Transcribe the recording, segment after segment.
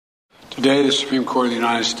Today, the Supreme Court of the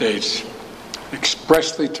United States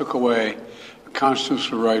expressly took away a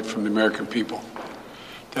constitutional right from the American people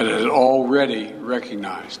that it had already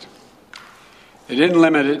recognized. They didn't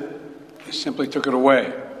limit it, they simply took it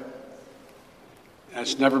away.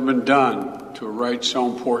 That's never been done to a right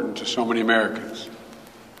so important to so many Americans.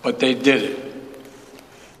 But they did it.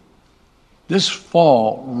 This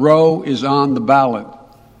fall, Roe is on the ballot.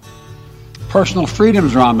 Personal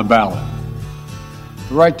freedoms are on the ballot.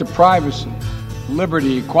 The right to privacy,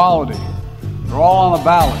 liberty, equality, they're all on the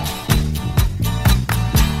ballot.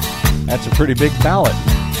 That's a pretty big ballot.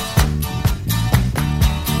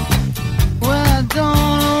 Well, I don't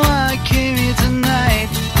know why I came here tonight.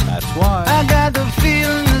 That's why. I got the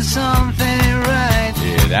feeling that something ain't right.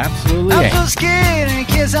 It absolutely I'm ain't. so scared in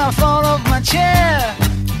case I fall off my chair.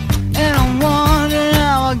 And I'm wondering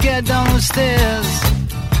how I'll get down the stairs.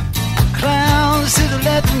 Clowns to the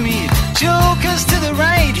left of me, jokers to the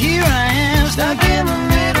right. Here I am, stuck in the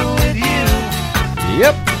middle with you.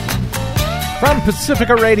 Yep. From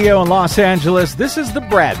Pacifica Radio in Los Angeles, this is the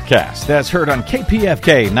BradCast, as heard on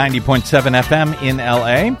KPFK 90.7 FM in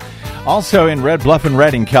LA. Also in Red Bluff and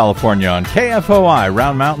Redding, California on KFOI,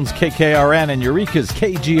 Round Mountains, KKRN, and Eureka's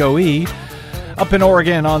KGOE. Up in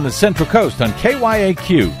Oregon on the Central Coast on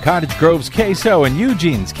KYAQ, Cottage Grove's KSO, and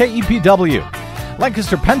Eugene's KEPW.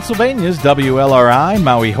 Lancaster, Pennsylvania's WLRI,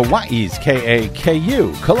 Maui, Hawaii's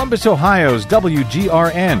KAKU, Columbus, Ohio's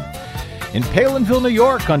WGRN. In Palinville, New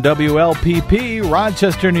York on WLPP,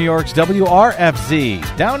 Rochester, New York's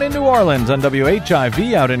WRFZ, down in New Orleans on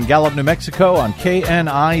WHIV, out in Gallup, New Mexico on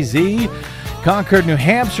KNIZ, Concord, New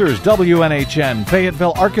Hampshire's WNHN,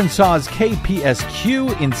 Fayetteville, Arkansas's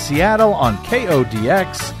KPSQ, in Seattle on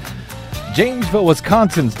KODX, Janesville,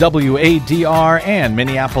 Wisconsin's WADR, and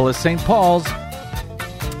Minneapolis, St. Paul's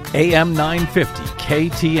AM 950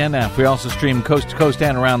 KTNF. We also stream coast to coast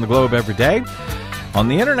and around the globe every day on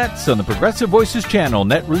the internets, on the Progressive Voices channel,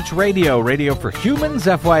 Netroots Radio, Radio for Humans,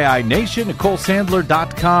 FYI Nation,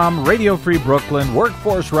 NicoleSandler.com, Radio Free Brooklyn,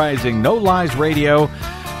 Workforce Rising, No Lies Radio,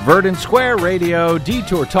 Verdant Square Radio,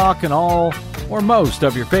 Detour Talk, and all or most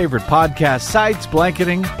of your favorite podcast sites,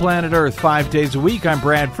 blanketing planet Earth 5 days a week. I'm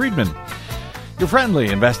Brad Friedman, your friendly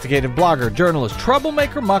investigative blogger, journalist,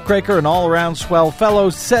 troublemaker, muckraker, and all-around swell fellow,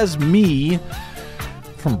 says me,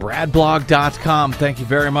 from bradblog.com. Thank you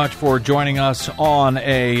very much for joining us on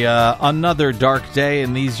another dark day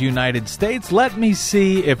in these United States. Let me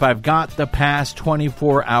see if I've got the past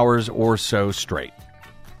 24 hours or so straight.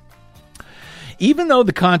 Even though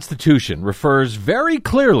the Constitution refers very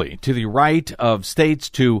clearly to the right of states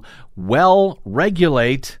to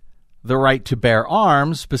regulate the right to bear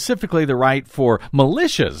arms, specifically the right for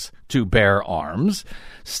militias to bear arms,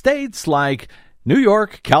 states like New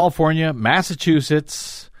York, California,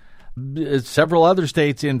 Massachusetts, several other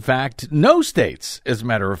states, in fact, no states, as a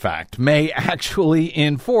matter of fact, may actually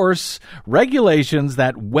enforce regulations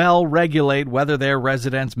that regulate whether their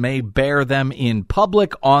residents may bear them in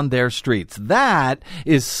public on their streets. That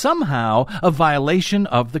is somehow a violation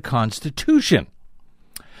of the Constitution.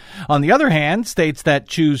 On the other hand, states that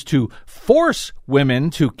choose to force women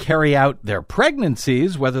to carry out their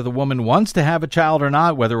pregnancies, whether the woman wants to have a child or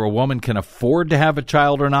not, whether a woman can afford to have a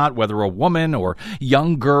child or not, whether a woman or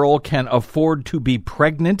young girl can afford to be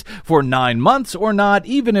pregnant for 9 months or not,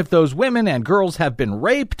 even if those women and girls have been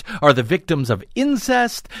raped, are the victims of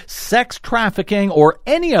incest, sex trafficking, or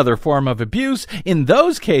any other form of abuse, in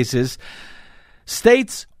those cases,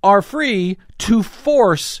 states are free to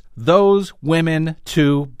force those women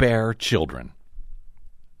to bear children.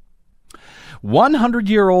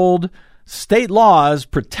 100-year-old state laws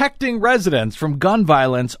protecting residents from gun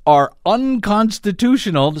violence are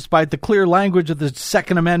unconstitutional, despite the clear language of the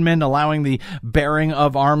Second Amendment allowing the bearing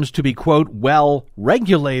of arms to be, quote,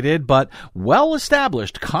 well-regulated, but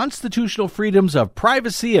well-established constitutional freedoms of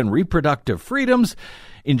privacy and reproductive freedoms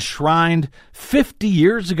enshrined 50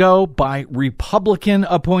 years ago by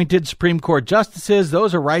Republican-appointed Supreme Court justices.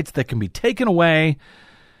 Those are rights that can be taken away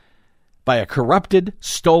by a corrupted,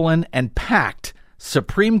 stolen, and packed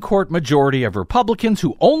Supreme Court majority of Republicans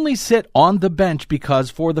who only sit on the bench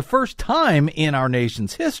because, for the first time in our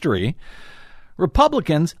nation's history,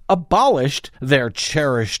 Republicans abolished their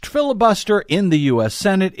cherished filibuster in the U.S.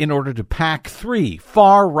 Senate in order to pack 3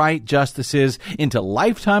 far-right justices into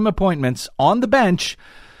lifetime appointments on the bench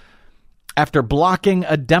after blocking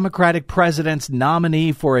a Democratic president's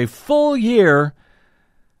nominee for a full year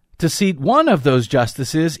to seat one of those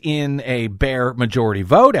justices in a bare majority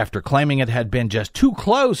vote, after claiming it had been just too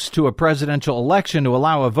close to a presidential election to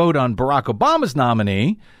allow a vote on Barack Obama's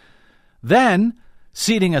nominee. Then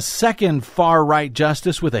seating a second far-right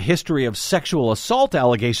justice with a history of sexual assault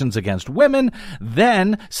allegations against women,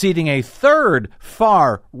 then seating a third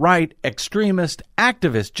far-right extremist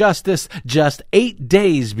activist justice just 8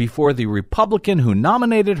 days before the Republican who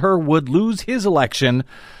nominated her would lose his election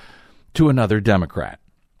to another Democrat.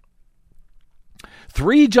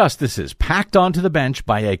 3 justices packed onto the bench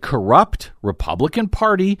by a corrupt Republican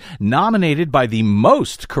Party nominated by the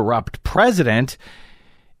most corrupt president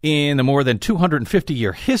in the more than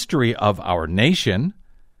 250-year history of our nation.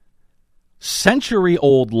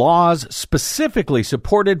 Century-old laws specifically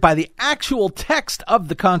supported by the actual text of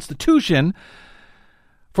the Constitution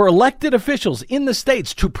for elected officials in the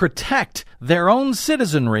states to protect their own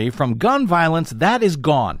citizenry from gun violence, that is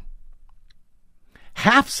gone.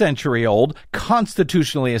 Half-century-old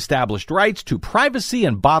constitutionally established rights to privacy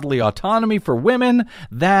and bodily autonomy for women,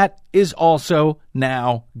 that is also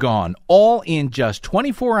now gone. All in just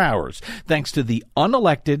 24 hours, thanks to the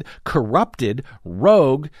unelected, corrupted,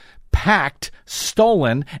 rogue, packed,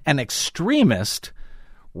 stolen, and extremist,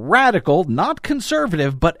 radical, not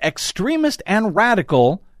conservative, but extremist and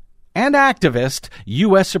radical and activist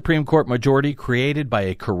U.S. Supreme Court majority created by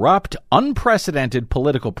a corrupt, unprecedented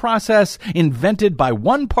political process invented by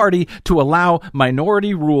one party to allow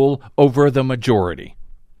minority rule over the majority.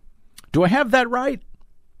 Do I have that right?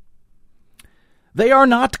 They are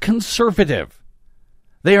not conservative.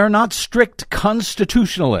 They are not strict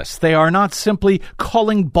constitutionalists. They are not simply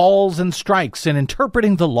calling balls and strikes and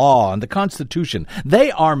interpreting the law and the Constitution.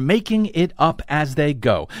 They are making it up as they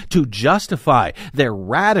go to justify their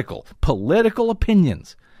radical political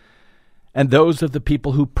opinions and those of the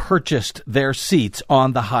people who purchased their seats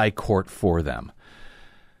on the high court for them.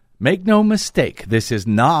 Make no mistake, this is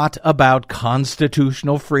not about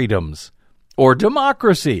constitutional freedoms or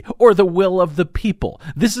democracy, or the will of the people.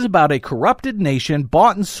 This is about a corrupted nation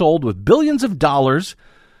bought and sold with billions of dollars,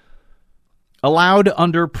 allowed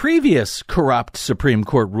under previous corrupt Supreme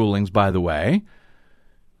Court rulings, by the way,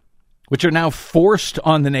 which are now forced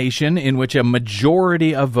on the nation in which a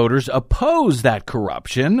majority of voters oppose that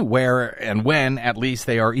corruption, where and when, at least,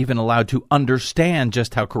 they are even allowed to understand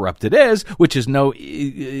just how corrupt it is, which is no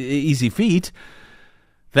easy feat.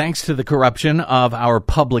 Thanks to the corruption of our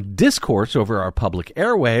public discourse over our public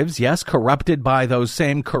airwaves, yes, corrupted by those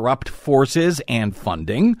same corrupt forces and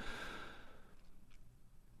funding.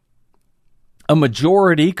 A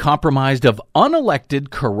majority comprised of unelected,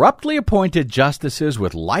 corruptly appointed justices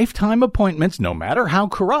with lifetime appointments, no matter how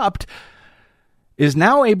corrupt, is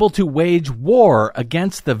now able to wage war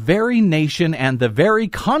against the very nation and the very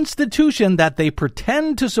Constitution that they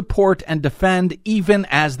pretend to support and defend, even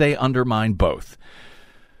as they undermine both.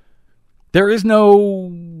 There's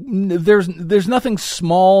nothing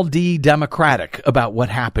small d democratic about what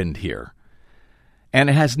happened here. And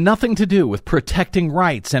it has nothing to do with protecting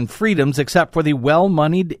rights and freedoms except for the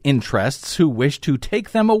well-moneyed interests who wish to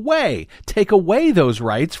take away those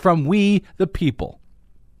rights from we, the people.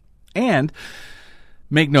 And,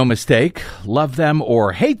 make no mistake, love them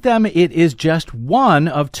or hate them, it is just one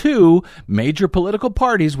of 2 major political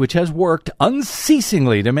parties which has worked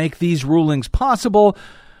unceasingly to make these rulings possible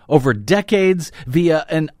over decades via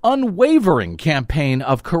an unwavering campaign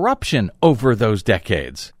of corruption over those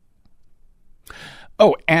decades.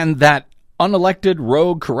 Oh, and that unelected,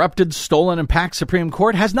 rogue, corrupted, stolen, and packed Supreme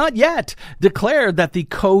Court has not yet declared that the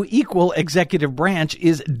co-equal executive branch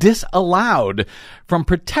is disallowed from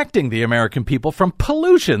protecting the American people from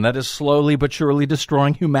pollution that is slowly but surely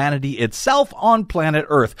destroying humanity itself on planet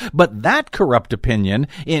Earth. But that corrupt opinion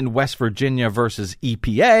in West Virginia versus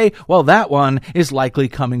EPA, well, that one is likely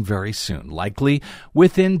coming very soon, likely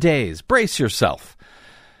within days. Brace yourself.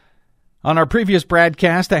 On our previous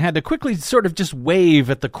BradCast, I had to quickly sort of just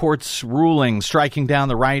wave at the court's ruling, striking down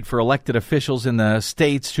the right for elected officials in the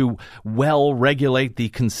states to well regulate the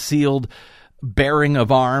concealed bearing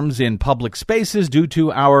of arms in public spaces due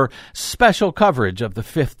to our special coverage of the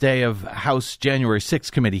 5th day of House January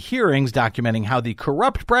 6th committee hearings documenting how the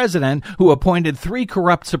corrupt president who appointed 3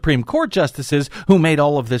 corrupt Supreme Court justices who made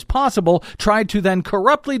all of this possible tried to then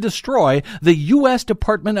corruptly destroy the U.S.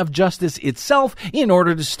 Department of Justice itself in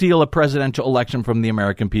order to steal a presidential election from the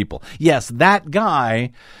American people. Yes, that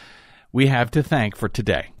guy we have to thank for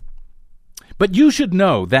today. But you should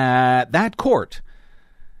know that that court,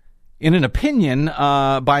 in an opinion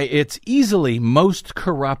by its easily most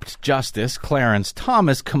corrupt justice, Clarence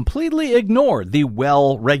Thomas, completely ignored the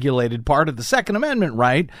well-regulated part of the Second Amendment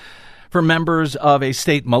right for members of a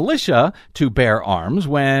state militia to bear arms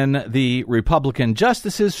when the Republican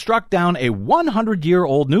justices struck down a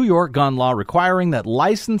 100-year-old New York gun law requiring that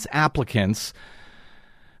license applicants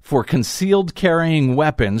for concealed carrying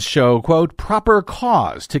weapons show, quote, proper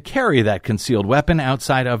cause to carry that concealed weapon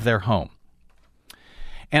outside of their home.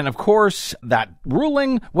 And of course, that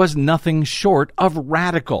ruling was nothing short of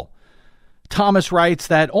radical. Thomas writes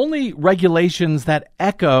that only regulations that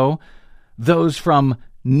echo those from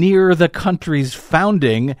near the country's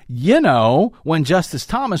founding, when Justice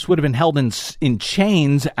Thomas would have been held in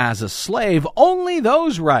chains as a slave, only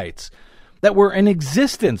those rights that were in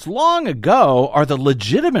existence long ago are the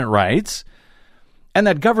legitimate rights, and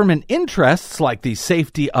that government interests like the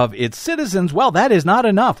safety of its citizens, well, that is not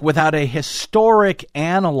enough without a historic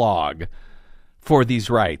analog for these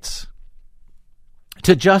rights.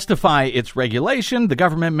 To justify its regulation, the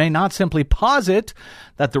government may not simply posit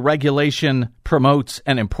that the regulation promotes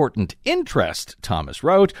an important interest, Thomas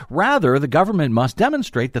wrote. Rather, the government must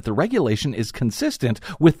demonstrate that the regulation is consistent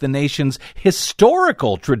with the nation's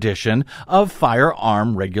historical tradition of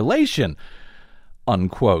firearm regulation.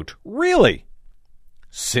 Unquote. Really?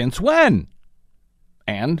 Since when?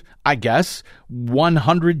 And I guess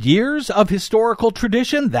 100 years of historical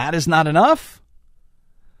tradition, that is not enough?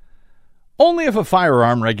 Only if a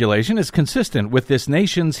firearm regulation is consistent with this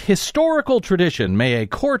nation's historical tradition may a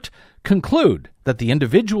court conclude that the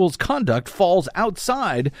individual's conduct falls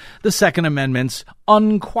outside the Second Amendment's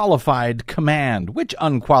unqualified command. Which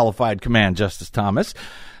unqualified command, Justice Thomas?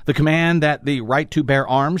 The command that the right to bear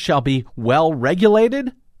arms shall be well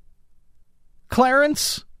regulated?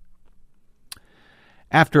 Clarence?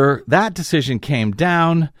 After that decision came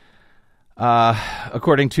down,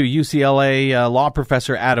 according to UCLA law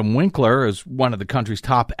professor Adam Winkler, as one of the country's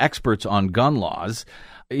top experts on gun laws,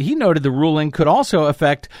 he noted the ruling could also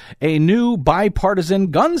affect a new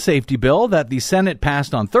bipartisan gun safety bill that the Senate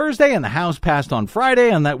passed on Thursday and the House passed on Friday,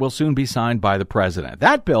 and that will soon be signed by the president.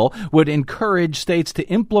 That bill would encourage states to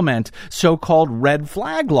implement so-called red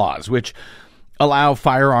flag laws, which allow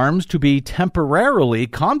firearms to be temporarily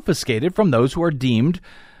confiscated from those who are deemed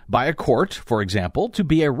by a court, for example, to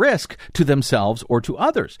be a risk to themselves or to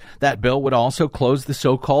others. That bill would also close the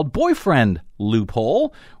so-called boyfriend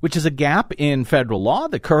loophole, which is a gap in federal law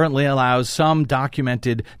that currently allows some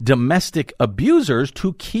documented domestic abusers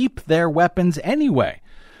to keep their weapons anyway.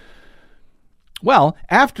 Well,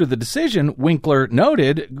 after the decision, Winkler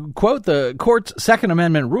noted, quote, the court's Second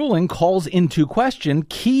Amendment ruling calls into question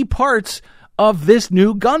key parts of this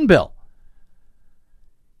new gun bill.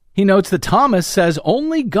 He notes that Thomas says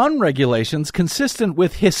only gun regulations consistent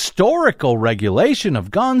with historical regulation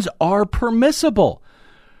of guns are permissible.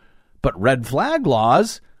 But red flag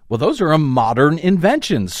laws, well, those are a modern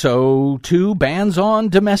invention. So too bans on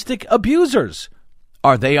domestic abusers.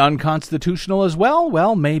 Are they unconstitutional as well?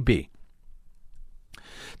 Well, maybe.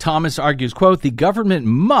 Thomas argues, quote, the government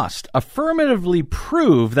must affirmatively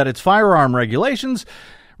prove that its firearm regulation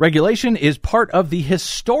is part of the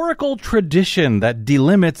historical tradition that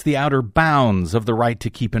delimits the outer bounds of the right to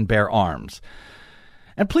keep and bear arms.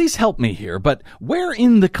 And please help me here, but where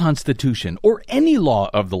in the Constitution or any law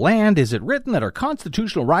of the land is it written that our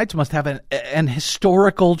constitutional rights must have an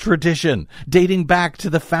historical tradition dating back to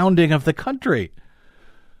the founding of the country?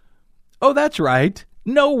 Oh, that's right.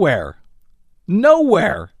 Nowhere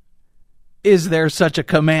is there such a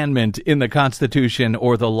commandment in the Constitution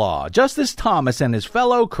or the law. Justice Thomas and his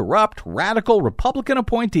fellow corrupt, radical Republican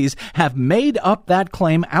appointees have made up that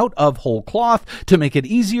claim out of whole cloth to make it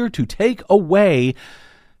easier to take away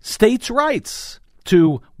states' rights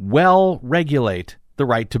to well regulate the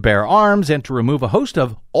right to bear arms and to remove a host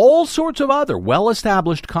of all sorts of other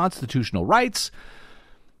well-established constitutional rights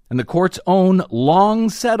and the court's own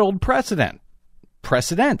long-settled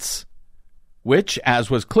precedents, which,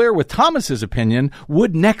 as was clear with Thomas's opinion,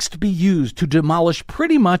 would next be used to demolish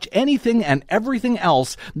pretty much anything and everything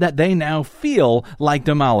else that they now feel like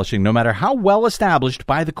demolishing, no matter how well established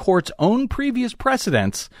by the court's own previous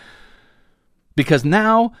precedents, because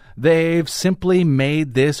now they've simply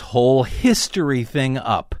made this whole history thing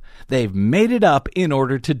up. They've made it up in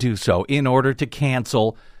order to do so, in order to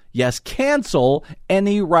cancel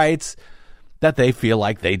any rights that they feel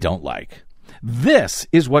like they don't like. This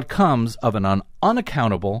is what comes of an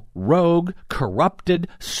unaccountable, rogue, corrupted,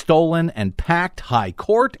 stolen, and packed high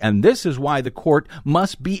court, and this is why the court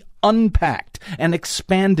must be unpacked and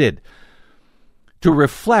expanded to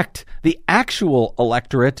reflect the actual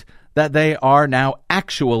electorate that they are now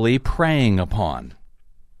actually preying upon.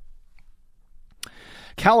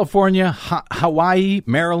 California, Hawaii,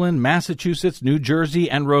 Maryland, Massachusetts, New Jersey,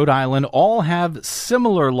 and Rhode Island all have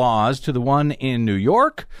similar laws to the one in New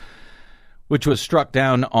York, which was struck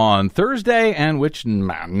down on Thursday and which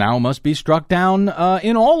now must be struck down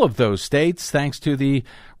in all of those states thanks to the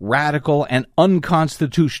radical and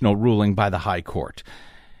unconstitutional ruling by the High Court.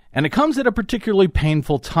 And it comes at a particularly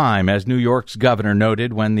painful time, as New York's governor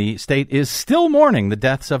noted, when the state is still mourning the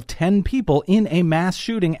deaths of 10 people in a mass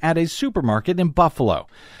shooting at a supermarket in Buffalo.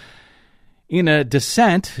 In a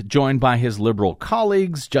dissent joined by his liberal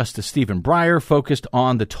colleagues, Justice Stephen Breyer focused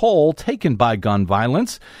on the toll taken by gun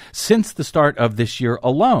violence since the start of this year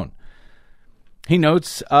alone. He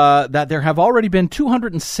notes that there have already been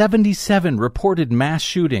 277 reported mass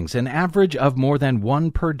shootings, an average of more than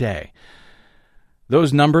one per day.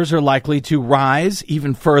 Those numbers are likely to rise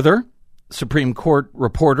even further. Supreme Court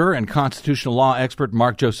reporter and constitutional law expert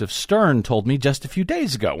Mark Joseph Stern told me just a few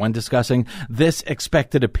days ago when discussing this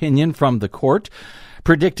expected opinion from the court,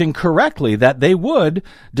 predicting correctly that they would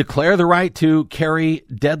declare the right to carry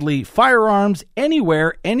deadly firearms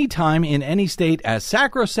anywhere, anytime, in any state as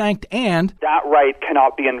sacrosanct, and that right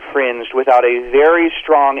cannot be infringed without a very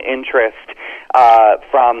strong interest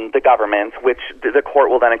from the government, which the court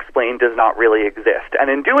will then explain does not really exist. And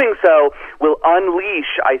in doing so, will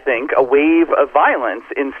unleash, I think, a wave of violence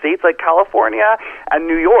in states like California and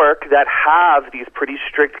New York that have these pretty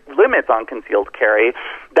strict limits on concealed carry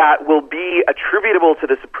that will be attributable to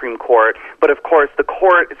the Supreme Court. But of course, the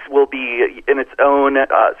court will be in its own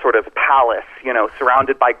sort of palace,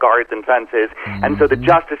 surrounded by guards and fences. Mm-hmm. And so the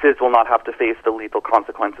justices will not have to face the lethal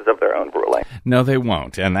consequences of their own ruling. No, they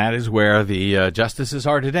won't. And that is where the justices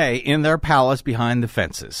are today, in their palace behind the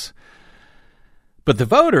fences. But the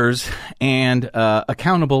voters and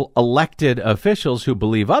accountable elected officials who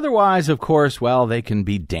believe otherwise, of course, well, they can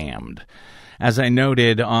be damned. As I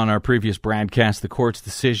noted on our previous BradCast, the court's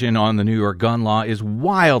decision on the New York gun law is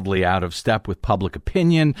wildly out of step with public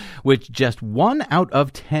opinion, which just 1 out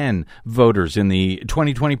of 10 voters in the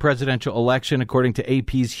 2020 presidential election, according to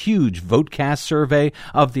AP's huge VoteCast survey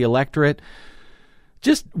of the electorate,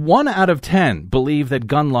 just 1 out of 10 believe that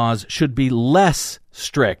gun laws should be less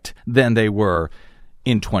strict than they were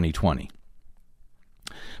in 2020.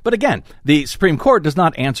 But again, the Supreme Court does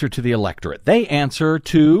not answer to the electorate. They answer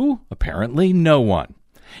to, apparently, no one.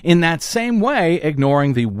 In that same way,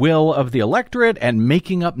 ignoring the will of the electorate and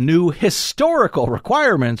making up new historical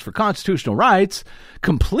requirements for constitutional rights,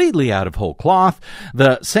 completely out of whole cloth,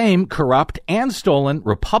 the same corrupt and stolen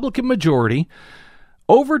Republican majority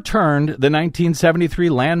overturned the 1973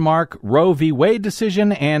 landmark Roe v. Wade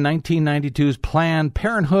decision and 1992's Planned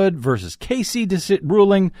Parenthood versus Casey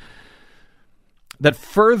ruling that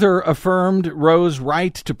further affirmed Roe's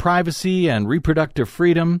right to privacy and reproductive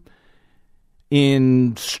freedom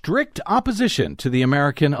in strict opposition to the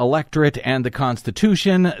American electorate and the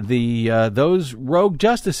Constitution. Those rogue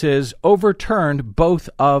justices overturned both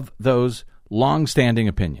of those long-standing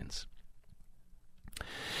opinions.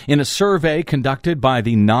 In a survey conducted by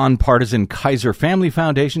the nonpartisan Kaiser Family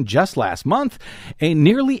Foundation just last month, a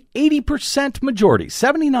nearly 80% majority,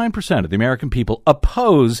 79% of the American people,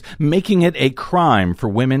 oppose making it a crime for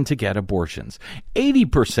women to get abortions.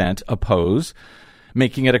 80% oppose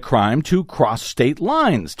making it a crime to cross state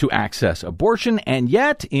lines to access abortion, and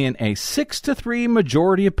yet, in a 6-3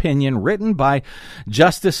 majority opinion written by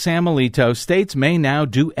Justice Sam Alito, states may now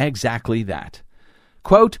do exactly that.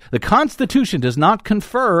 Quote, the Constitution does not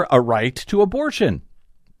confer a right to abortion.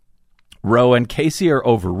 Roe and Casey are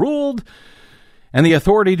overruled, and the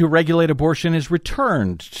authority to regulate abortion is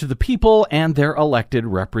returned to the people and their elected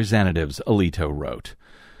representatives, Alito wrote.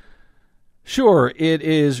 Sure, it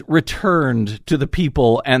is returned to the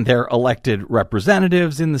people and their elected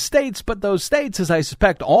representatives in the states, but those states, as I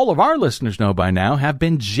suspect all of our listeners know by now, have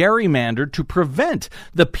been gerrymandered to prevent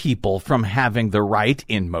the people from having the right,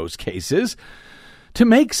 in most cases, to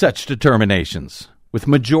make such determinations, with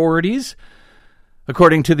majorities,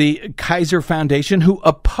 according to the Kaiser Foundation, who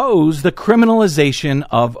oppose the criminalization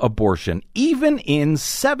of abortion, even in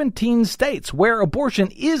 17 states where abortion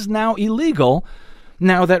is now illegal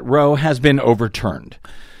now that Roe has been overturned.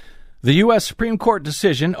 The U.S. Supreme Court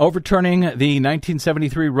decision overturning the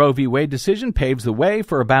 1973 Roe v. Wade decision paves the way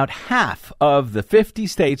for about half of the 50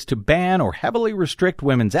 states to ban or heavily restrict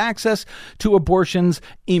women's access to abortions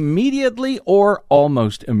immediately or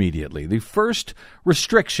almost immediately. The first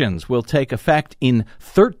restrictions will take effect in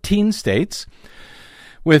 13 states,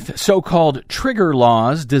 with so-called trigger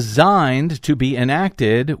laws designed to be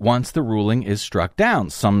enacted once the ruling is struck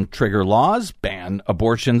down. Some trigger laws ban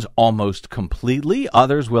abortions almost completely.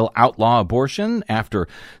 Others will outlaw abortion after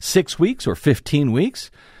 6 weeks or 15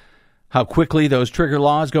 weeks. How quickly those trigger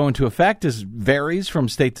laws go into effect varies from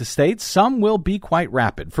state to state. Some will be quite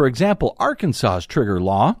rapid. For example, Arkansas's trigger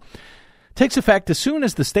law takes effect as soon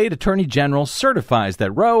as the state attorney general certifies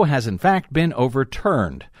that Roe has in fact been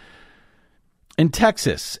overturned. In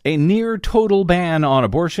Texas, a near-total ban on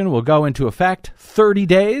abortion will go into effect 30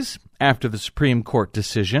 days after the Supreme Court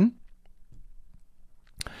decision.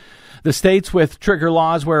 The states with trigger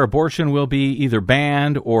laws where abortion will be either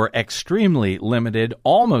banned or extremely limited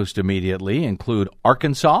almost immediately include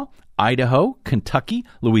Arkansas, Idaho, Kentucky,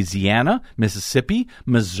 Louisiana, Mississippi,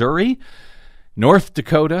 Missouri, North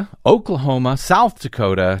Dakota, Oklahoma, South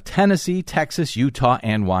Dakota, Tennessee, Texas, Utah,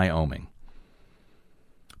 and Wyoming.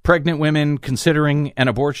 Pregnant women considering an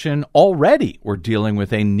abortion already were dealing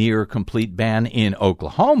with a near-complete ban in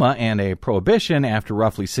Oklahoma and a prohibition after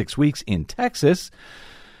roughly 6 weeks in Texas.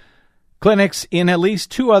 Clinics in at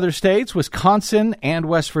least 2 other states, Wisconsin and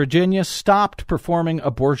West Virginia, stopped performing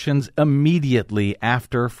abortions immediately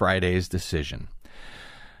after Friday's decision.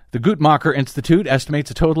 The Guttmacher Institute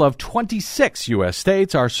estimates a total of 26 U.S.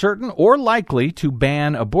 states are certain or likely to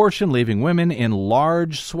ban abortion, leaving women in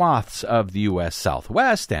large swaths of the U.S.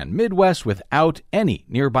 Southwest and Midwest without any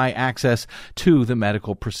nearby access to the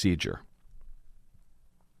medical procedure.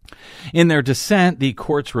 In their dissent, the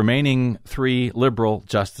court's remaining 3 liberal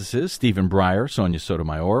justices, Stephen Breyer, Sonia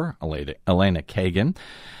Sotomayor, Elena Kagan,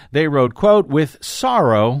 they wrote, quote, "With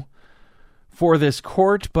sorrow for this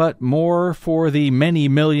court, but more for the many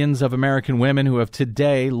millions of American women who have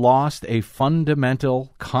today lost a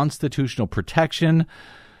fundamental constitutional protection,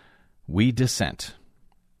 we dissent."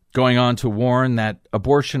 Going on to warn that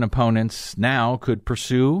abortion opponents now could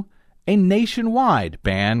pursue a nationwide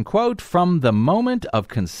ban, quote, "from the moment of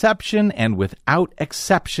conception and without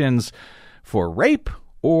exceptions for rape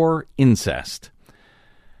or incest."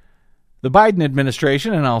 The Biden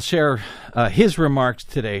administration, and I'll share his remarks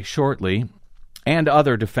today shortly, and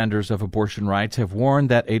other defenders of abortion rights have warned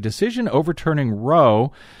that a decision overturning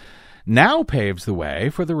Roe now paves the way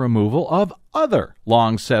for the removal of other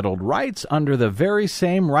long-settled rights under the very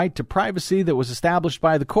same right to privacy that was established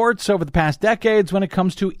by the courts over the past decades when it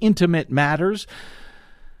comes to intimate matters,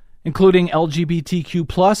 including LGBTQ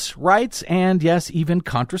plus rights and, yes, even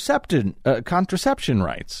contraception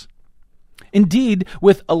rights. Indeed,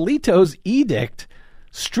 with Alito's edict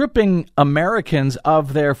stripping Americans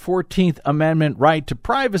of their 14th Amendment right to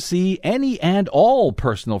privacy, any and all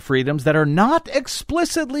personal freedoms that are not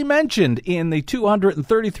explicitly mentioned in the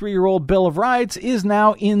 233-year-old Bill of Rights is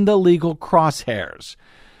now in the legal crosshairs.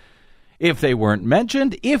 If they weren't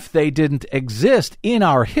mentioned, if they didn't exist in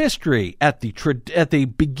our history at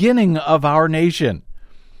the beginning of our nation,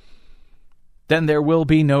 then there will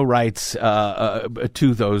be no rights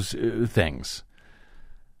to those things.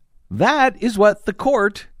 That is what the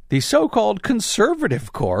court, the so-called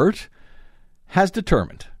conservative court, has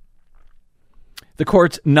determined. The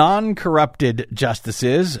court's non-corrupted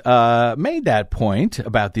justices made that point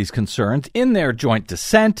about these concerns in their joint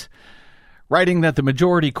dissent, writing that the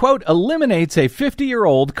majority, quote, "eliminates a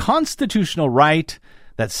 50-year-old constitutional right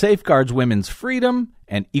that safeguards women's freedom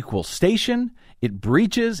and equal station. It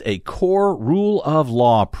breaches a core rule of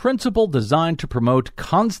law principle designed to promote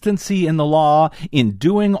constancy in the law. In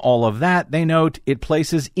doing all of that," they note, "it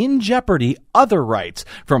places in jeopardy other rights,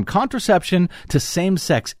 from contraception to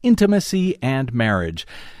same-sex intimacy and marriage."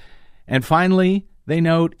 And finally, they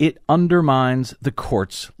note, it undermines the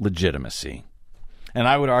court's legitimacy. And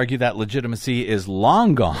I would argue that legitimacy is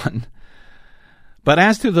long gone. But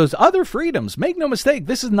as to those other freedoms, make no mistake,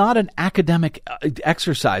 this is not an academic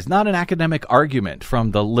exercise, not an academic argument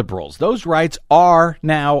from the liberals. Those rights are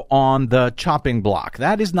now on the chopping block.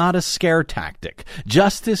 That is not a scare tactic.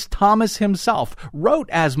 Justice Thomas himself wrote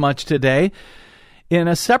as much today in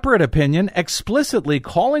a separate opinion, explicitly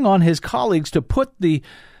calling on his colleagues to put the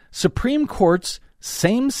Supreme Court's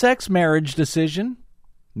same-sex marriage decision,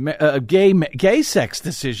 gay sex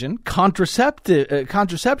decision,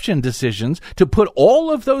 contraception decisions, to put all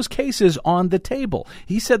of those cases on the table.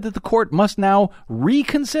 He said that the court must now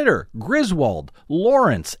reconsider Griswold,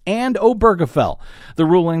 Lawrence, and Obergefell, the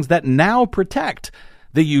rulings that now protect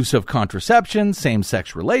the use of contraception,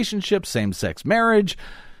 same-sex relationships, same-sex marriage,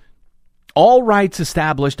 all rights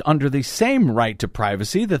established under the same right to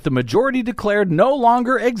privacy that the majority declared no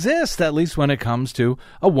longer exist, at least when it comes to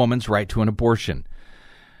a woman's right to an abortion.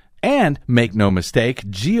 And, make no mistake,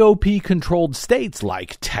 GOP-controlled states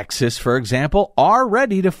like Texas, for example, are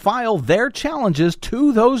ready to file their challenges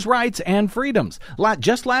to those rights and freedoms.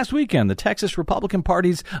 Just last weekend, the Texas Republican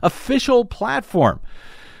Party's official platform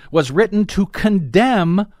was written to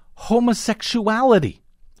condemn homosexuality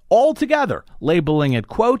altogether, labeling it,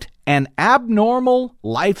 quote, "an abnormal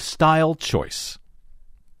lifestyle choice."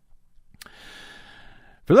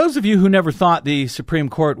 For those of you who never thought the Supreme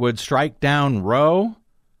Court would strike down Roe,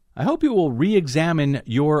 I hope you will re-examine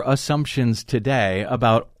your assumptions today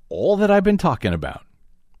about all that I've been talking about.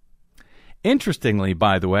 Interestingly,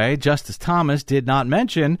 by the way, Justice Thomas did not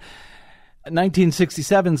mention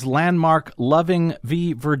 1967's landmark Loving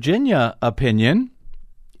v. Virginia opinion,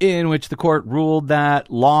 in which the court ruled that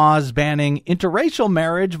laws banning interracial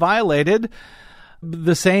marriage violated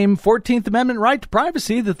the same 14th Amendment right to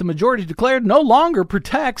privacy that the majority declared no longer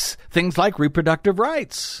protects things like reproductive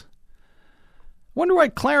rights. Wonder why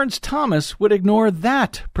Clarence Thomas would ignore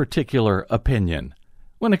that particular opinion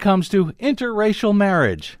when it comes to interracial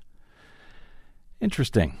marriage.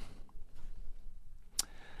 Interesting.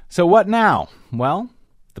 So what now? Well,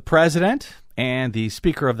 the president and the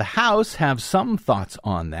Speaker of the House have some thoughts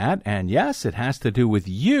on that. And yes, it has to do with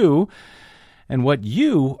you and what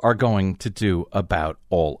you are going to do about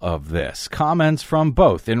all of this. Comments from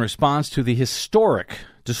both in response to the historic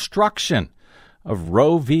destruction of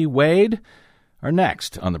Roe v. Wade are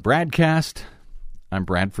next on the BradCast. I'm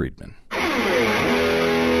Brad Friedman.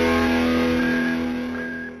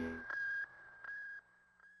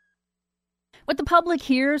 What the public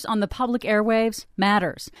hears on the public airwaves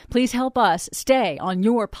matters. Please help us stay on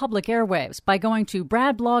your public airwaves by going to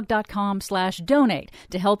bradblog.com/donate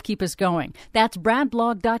to help keep us going. That's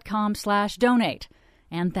bradblog.com/donate.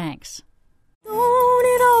 And thanks. Don't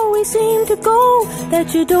it always seem to go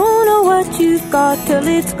that you don't know what you've got till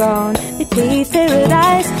it's gone? It pays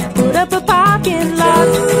paradise, put up a parking lot.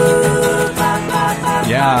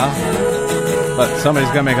 Yeah. But somebody's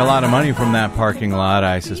going to make a lot of money from that parking lot,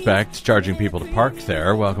 I suspect, charging people to park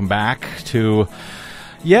there. Welcome back to,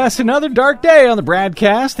 yes, another dark day on the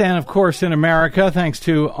BradCast, and of course in America, thanks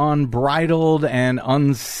to unbridled and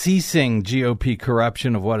unceasing GOP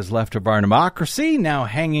corruption of what is left of our democracy, now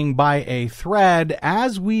hanging by a thread,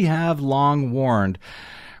 as we have long warned.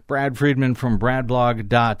 Brad Friedman from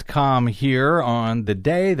BradBlog.com here on the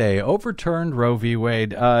day they overturned Roe v.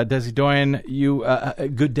 Wade. Desi Doyen, you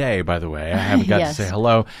good day, by the way. I haven't got to say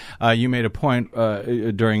hello. You made a point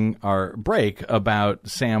during our break about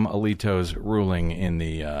Sam Alito's ruling in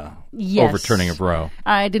the overturning of Roe.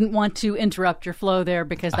 I didn't want to interrupt your flow there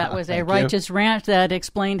because that was a righteous rant that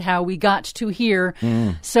explained how we got to here.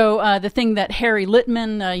 So the thing that Harry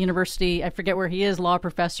Littman, university, I forget where he is, law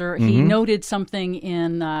professor, he noted something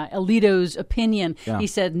in Alito's opinion. Yeah. He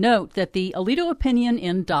said, note that the Alito opinion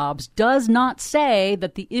in Dobbs does not say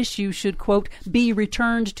that the issue should, quote, be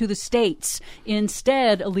returned to the states.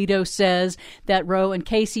 Instead, Alito says that Roe and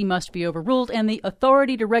Casey must be overruled and the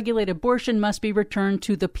authority to regulate abortion must be returned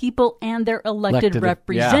to the people and their elected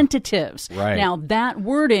representatives. Yeah. Right. Now, that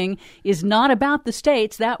wording is not about the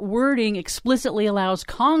states. That wording explicitly allows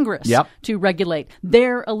Congress to regulate.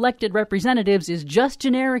 Their elected representatives is just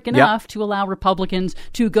generic enough to allow Republicans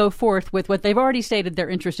to go forth with what they've already stated they're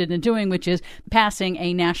interested in doing, which is passing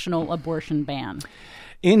a national abortion ban.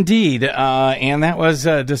 Indeed, and that was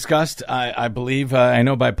discussed, I believe, I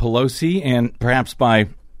know by Pelosi and perhaps by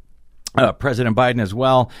President Biden as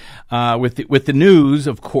well, with the news,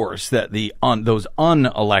 of course, that those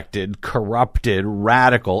unelected, corrupted,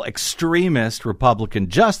 radical, extremist Republican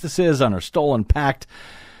justices under stolen pact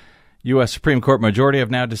U.S. Supreme Court majority have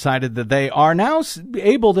now decided that they are now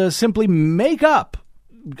able to simply make up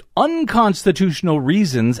unconstitutional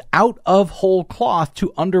reasons out of whole cloth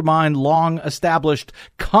to undermine long-established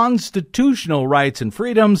constitutional rights and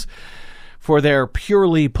freedoms for their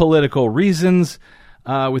purely political reasons.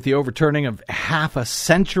 With the overturning of half a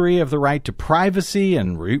century of the right to privacy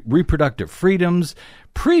and reproductive freedoms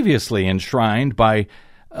previously enshrined by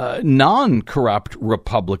non-corrupt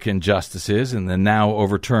Republican justices in the now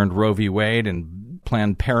overturned Roe v. Wade and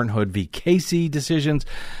Planned Parenthood v. Casey decisions,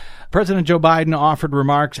 President Joe Biden offered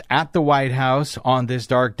remarks at the White House on this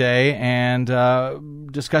dark day and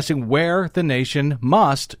discussing where the nation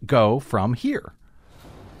must go from here.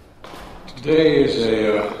 Today is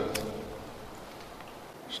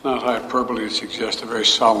it's not hyperbole to suggest a very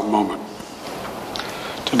solemn moment.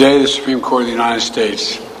 Today, the Supreme Court of the United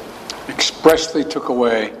States expressly took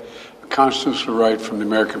away a constitutional right from the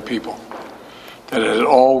American people that it had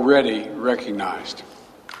already recognized.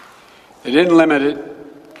 They didn't limit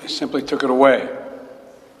it, they simply took it away.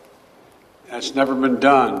 That's never been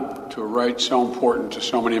done to a right so important to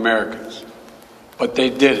so many Americans. But they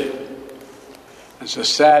did it. It's a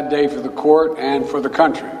sad day for the court and for the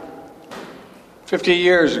country. 50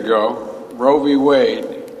 years ago, Roe v.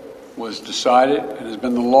 Wade was decided and has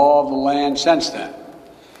been the law of the land since then.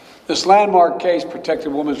 This landmark case protected a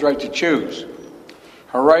woman's right to choose,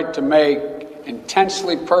 her right to make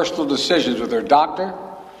intensely personal decisions with her doctor,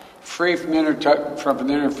 free from the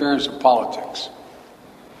interference of politics.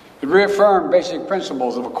 It reaffirmed basic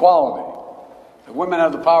principles of equality, that women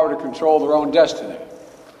have the power to control their own destiny,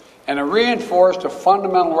 and it reinforced a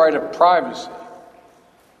fundamental right of privacy,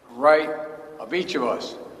 a right of each of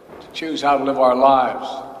us to choose how to live our lives.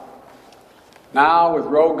 Now, with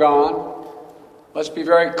Roe gone, let's be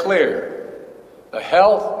very clear. The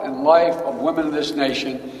health and life of women in this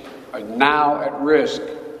nation are now at risk.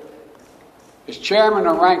 As chairman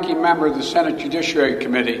and ranking member of the Senate Judiciary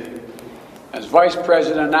Committee, as vice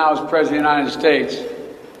president and now as president of the United States,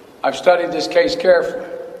 I've studied this case carefully.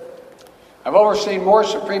 I've overseen more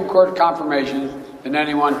Supreme Court confirmations than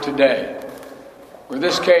anyone today, where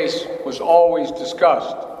this case was always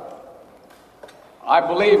discussed. I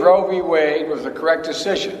believe Roe v. Wade was the correct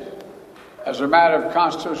decision as a matter of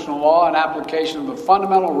constitutional law and application of the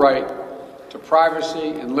fundamental right to privacy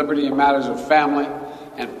and liberty in matters of family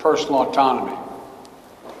and personal autonomy.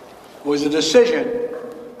 It was a decision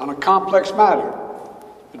on a complex matter,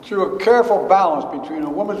 but through a careful balance between a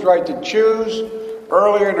woman's right to choose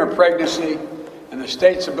earlier in her pregnancy and the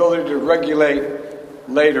state's ability to regulate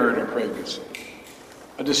later in her pregnancy.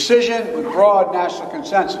 A decision with broad national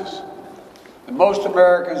consensus that most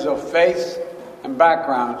Americans of faith and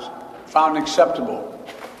backgrounds found acceptable,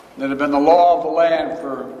 that have been the law of the land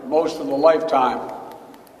for most of the lifetime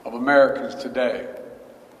of Americans today.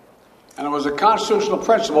 And it was a constitutional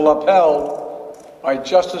principle upheld by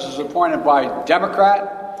justices appointed by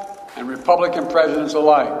Democrat and Republican presidents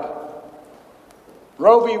alike.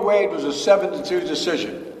 Roe v. Wade was a 7-2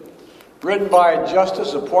 decision, written by a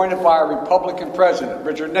justice appointed by a Republican president,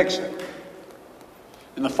 Richard Nixon.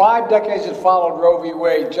 In the 5 decades that followed Roe v.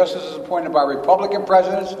 Wade, justices appointed by Republican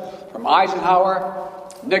presidents from Eisenhower,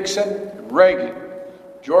 Nixon, and Reagan,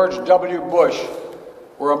 George W. Bush,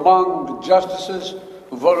 were among the justices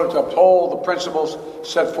who voted to uphold the principles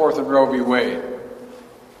set forth in Roe v. Wade.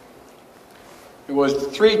 It was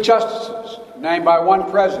 3 justices named by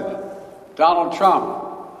one president, Donald Trump,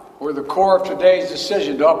 who were the core of today's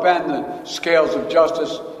decision to upend the scales of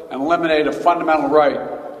justice and eliminate a fundamental right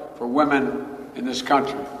for women in this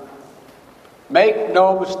country. Make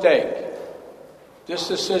no mistake, this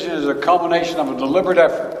decision is a culmination of a deliberate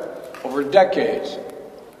effort over decades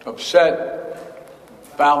to upset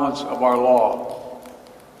the balance of our law.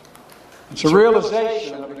 It's a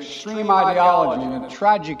realization of an extreme ideology and a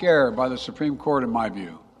tragic error by the Supreme Court, in my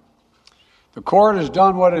view. The court has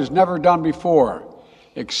done what it has never done before,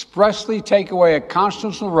 expressly take away a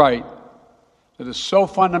constitutional right that is so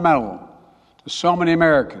fundamental to so many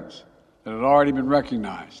Americans that had already been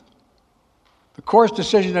recognized. The court's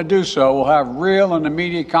decision to do so will have real and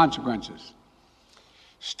immediate consequences.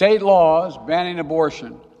 State laws banning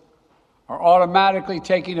abortion are automatically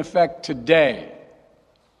taking effect today,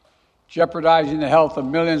 jeopardizing the health of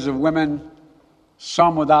millions of women,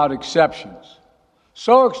 some without exceptions.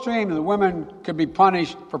 So extreme that women could be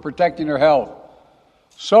punished for protecting their health.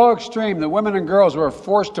 So extreme that women and girls who are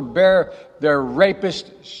forced to bear their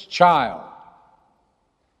rapist's child.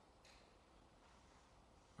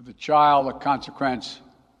 With the child, a consequence.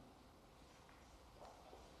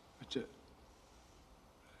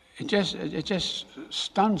 It just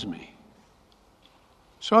stuns me.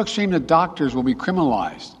 So extreme that doctors will be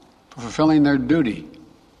criminalized for fulfilling their duty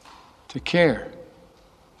to care.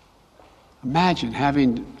 Imagine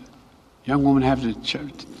having a young woman have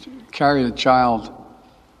to carry the child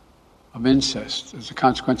of incest as a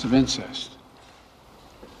consequence of incest.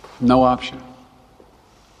 No option.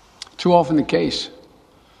 Too often the case.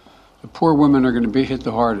 The poor women are going to be hit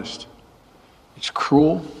the hardest. It's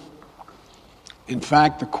cruel. In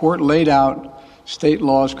fact, the court laid out state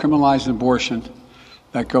laws criminalizing abortion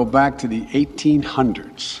that go back to the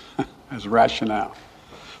 1800s as rationale.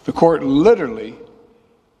 The court literally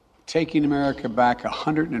taking America back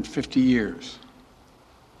 150 years.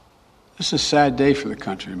 This is a sad day for the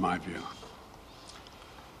country, in my view.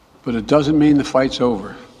 But it doesn't mean the fight's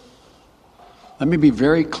over. Let me be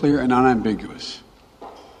very clear and unambiguous.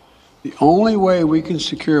 The only way we can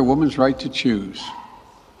secure a woman's right to choose,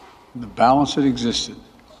 and the balance that existed,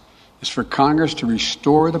 is for Congress to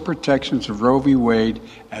restore the protections of Roe v. Wade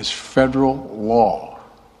as federal law.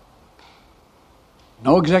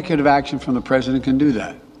 No executive action from the president can do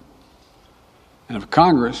that. And if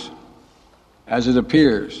Congress, as it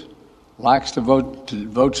appears, lacks the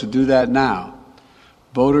votes to do that now,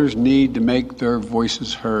 voters need to make their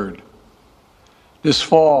voices heard. This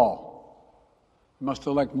fall, we must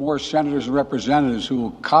elect more senators and representatives who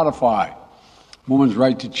will codify women's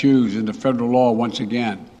right to choose into federal law once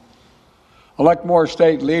again. Elect more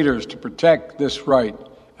state leaders to protect this right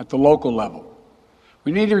at the local level.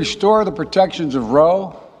 We need to restore the protections of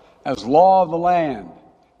Roe as law of the land.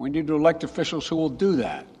 We need to elect officials who will do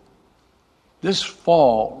that. This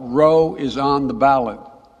fall, Roe is on the ballot.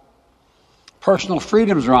 Personal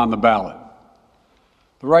freedoms are on the ballot.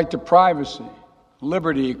 The right to privacy,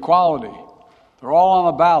 liberty, equality, they're all on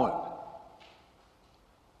the ballot.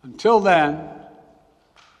 Until then,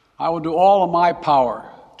 I will do all in my power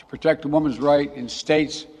to protect a woman's right in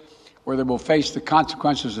states where they will face the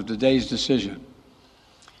consequences of today's decision.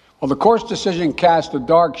 While the court's decision cast a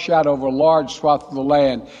dark shadow over a large swath of the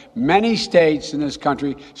land, many states in this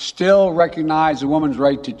country still recognize a woman's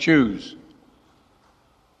right to choose.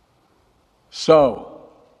 So,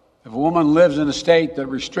 if a woman lives in a state that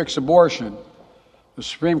restricts abortion, the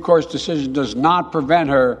Supreme Court's decision does not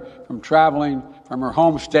prevent her from traveling from her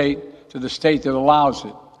home state to the state that allows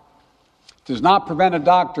it. It does not prevent a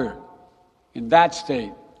doctor in that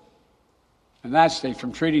state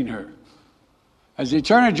from treating her. As the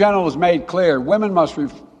Attorney General has made clear, women must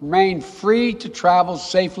remain free to travel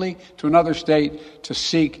safely to another state to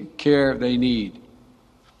seek care they need.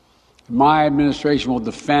 My administration will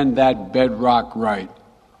defend that bedrock right.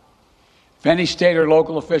 If any state or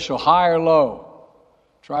local official, high or low,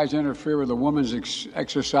 tries to interfere with a woman's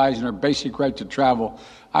exercising her basic right to travel,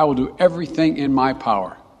 I will do everything in my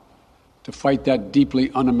power to fight that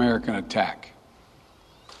deeply un-American attack.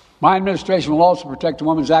 My administration will also protect a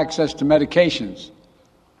woman's access to medications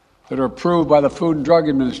that are approved by the Food and Drug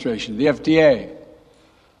Administration, the FDA,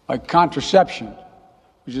 like contraception,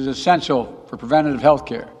 which is essential for preventative health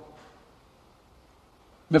care,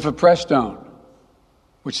 mifepristone,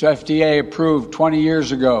 which the FDA approved 20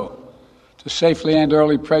 years ago to safely end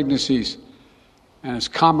early pregnancies and is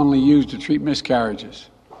commonly used to treat miscarriages.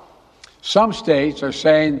 Some states are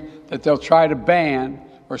saying that they'll try to ban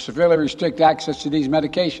or severely restrict access to these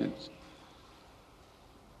medications.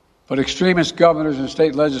 But extremist governors and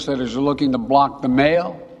state legislators are looking to block the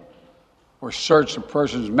mail or search a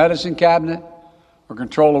person's medicine cabinet or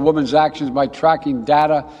control a woman's actions by tracking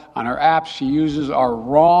data on her apps she uses are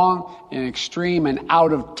wrong and extreme and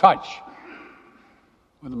out of touch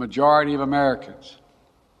with the majority of Americans.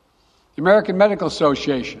 The American Medical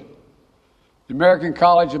Association, the American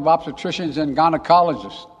College of Obstetricians and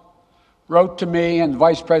Gynecologists wrote to me and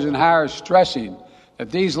Vice President Harris stressing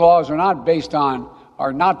that these laws are not based on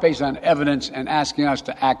evidence and asking us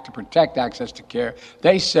to act to protect access to care.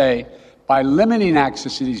 They say by limiting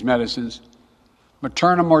access to these medicines,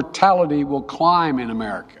 maternal mortality will climb in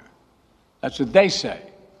America. That's what they say.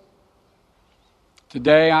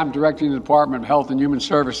 Today, I'm directing the Department of Health and Human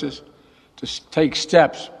Services to take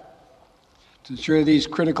steps to ensure these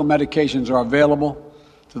critical medications are available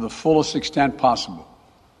to the fullest extent possible.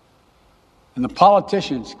 And the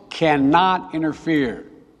politicians cannot interfere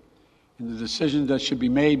in the decisions that should be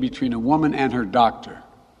made between a woman and her doctor.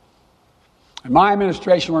 And my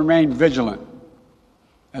administration will remain vigilant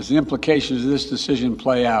as the implications of this decision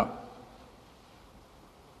play out.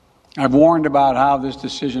 I've warned about how this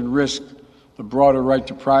decision risks the broader right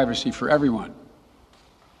to privacy for everyone.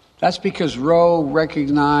 That's because Roe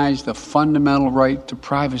recognized the fundamental right to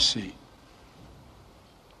privacy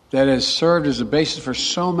that has served as a basis for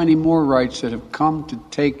so many more rights that we've come to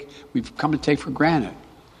take for granted,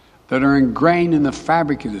 that are ingrained in the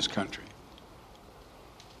fabric of this country.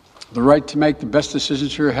 The right to make the best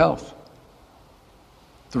decisions for your health.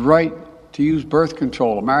 The right to use birth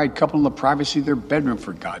control, a married couple in the privacy of their bedroom,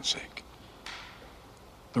 for God's sake.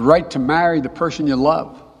 The right to marry the person you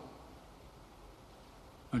love.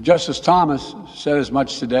 Now, Justice Thomas said as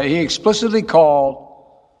much today. He explicitly called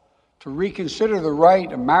to reconsider the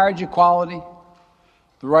right of marriage equality,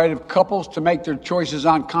 the right of couples to make their choices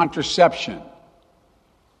on contraception.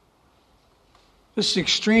 This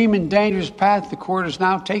extreme and dangerous path the court is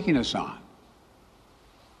now taking us on.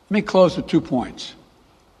 Let me close with 2 points.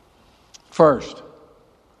 First,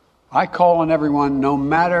 I call on everyone, no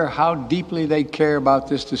matter how deeply they care about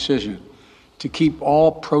this decision, to keep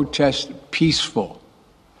all protests peaceful.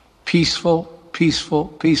 Peaceful, peaceful,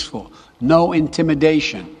 peaceful. No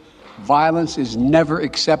intimidation. Violence is never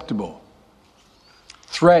acceptable.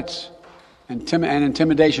 Threats and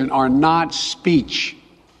intimidation are not speech.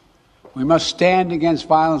 We must stand against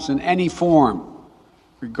violence in any form,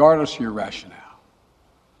 regardless of your rationale.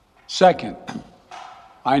 Second,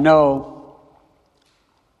 I know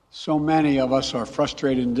so many of us are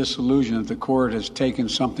frustrated and disillusioned that the court has taken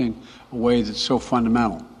something away that's so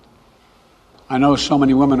fundamental. I know so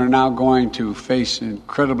many women are now going to face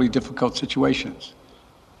incredibly difficult situations.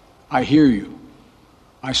 I hear you.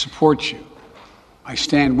 I support you. I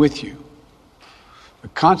stand with you. The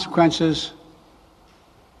consequences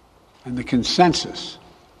and the consensus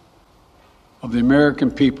of the American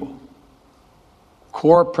people,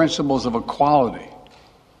 core principles of equality,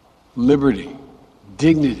 liberty,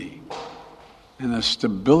 dignity, and the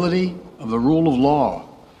stability of the rule of law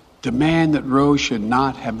demand that Roe should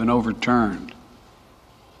not have been overturned.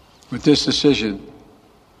 With this decision,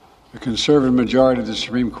 the conservative majority of the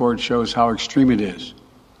Supreme Court shows how extreme it is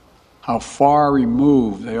how far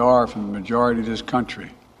removed they are from the majority of this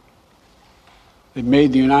country. They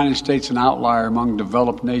made the United States an outlier among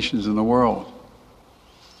developed nations in the world.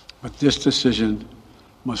 But this decision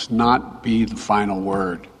must not be the final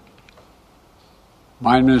word.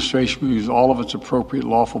 My administration will use all of its appropriate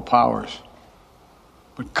lawful powers,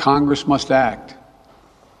 but Congress must act.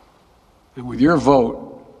 And with your vote,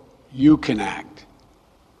 you can act.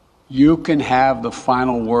 You can have the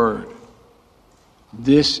final word.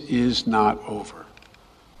 This is not over.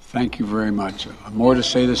 Thank you very much. More to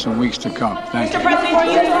say this in weeks to come. Thank you. Mr. President,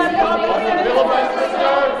 do you still have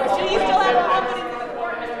confidence? Do you still have confidence in the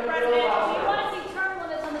court, Mr. President? Do you want to see term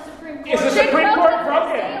limits on the Supreme Court? Is the Supreme Court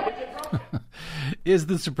broken? Is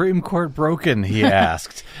the Supreme Court broken, he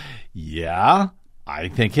asked. Yeah, I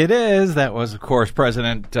think it is. That was, of course,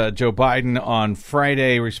 President Joe Biden on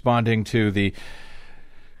Friday responding to the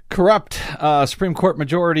corrupt Supreme Court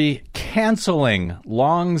majority canceling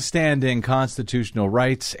long-standing constitutional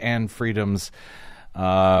rights and freedoms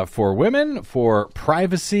for women, for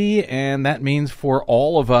privacy, and that means for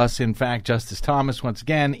all of us. In fact, Justice Thomas, once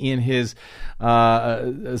again, in his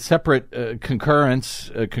separate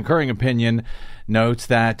concurring opinion, notes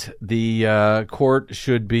that the court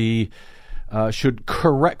should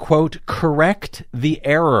correct the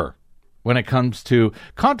error when it comes to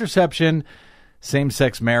contraception,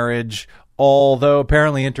 same-sex marriage, although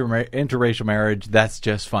apparently interracial marriage, that's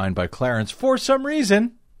just fine by Clarence. For some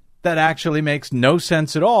reason, that actually makes no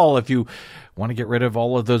sense at all if you want to get rid of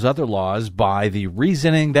all of those other laws by the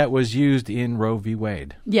reasoning that was used in Roe v.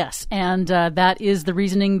 Wade. Yes, and that is the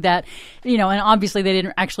reasoning that, and obviously they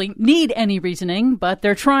didn't actually need any reasoning, but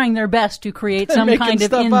they're trying their best to create some kind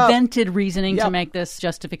of invented reasoning to make this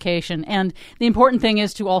justification. And the important thing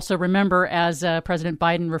is to also remember, as President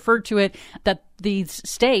Biden referred to it, that these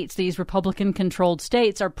states, these Republican-controlled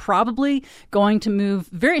states, are probably going to move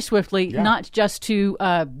very swiftly, not just to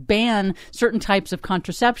ban certain types of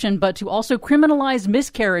contraception, but to also criminalize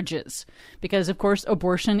miscarriages. Because, of course,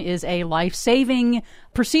 abortion is a life-saving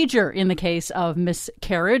procedure in the case of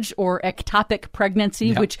miscarriage or ectopic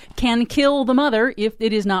pregnancy, which can kill the mother if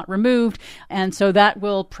it is not removed. And so that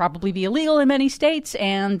will probably be illegal in many states,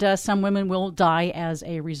 and some women will die as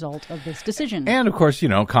a result of this decision. And, of course,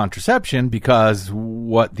 contraception, because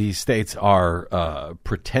what these states are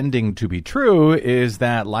pretending to be true is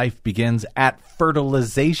that life begins at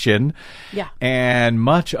fertilization. Yeah. And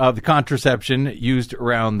much of the contraception used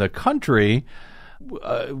around the country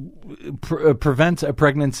prevents a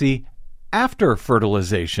pregnancy after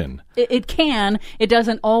fertilization. It can. It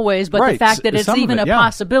doesn't always, but the fact that it's even a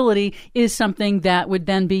possibility is something that would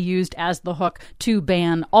then be used as the hook to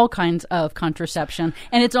ban all kinds of contraception.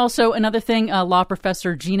 And it's also another thing, law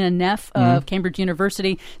professor Gina Neff of Cambridge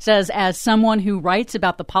University says, as someone who writes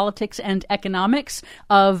about the politics and economics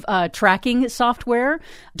of tracking software,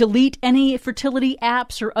 delete any fertility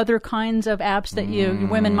apps or other kinds of apps that you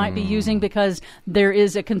women might be using, because there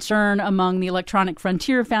is a concern among the Electronic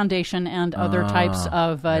Frontier Foundation and other types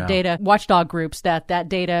of data watchdog groups that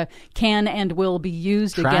data can and will be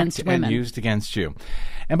used against women. And used against you.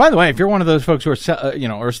 And by the way, if you're one of those folks who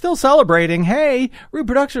are, are still celebrating, hey,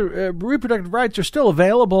 reproductive rights are still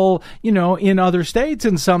available, in other states,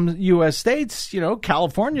 in some U.S. states,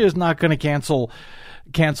 California is not going to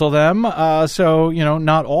cancel them. So,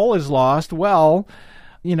 not all is lost. Well,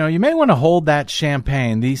 you may want to hold that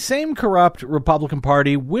champagne. The same corrupt Republican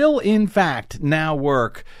Party will, in fact, now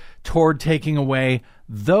work toward taking away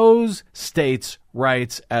those states'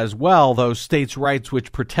 rights as well, those states' rights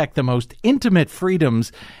which protect the most intimate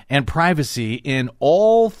freedoms and privacy in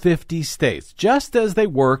all 50 states, just as they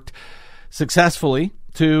worked successfully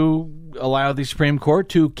to allow the Supreme Court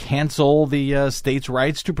to cancel the states'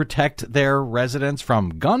 rights to protect their residents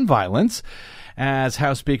from gun violence, as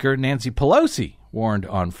House Speaker Nancy Pelosi warned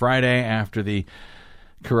on Friday after the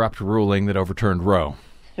corrupt ruling that overturned Roe.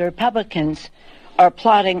 The Republicans are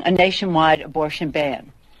plotting a nationwide abortion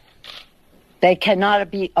ban. They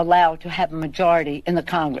cannot be allowed to have a majority in the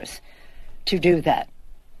Congress to do that.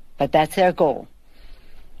 But that's their goal.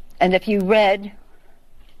 And if you read,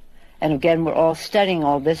 and again, we're all studying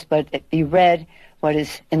all this, but if you read what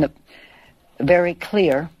is in the very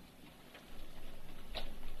clear,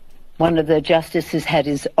 one of the justices had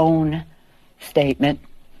his own statement.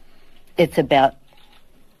 It's about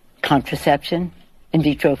contraception, in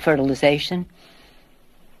vitro fertilization,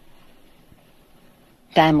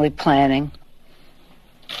 family planning.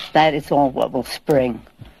 That is all what will spring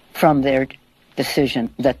from their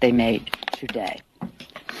decision that they made today.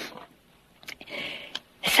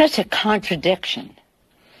 Such a contradiction.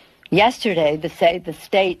 Yesterday, they say the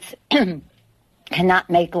states cannot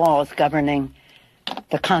make laws governing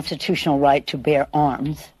the constitutional right to bear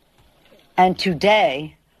arms. And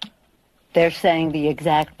today, they're saying the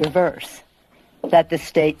exact reverse, that the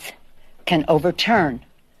states can overturn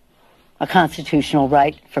a constitutional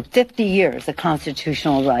right. For 50 years, a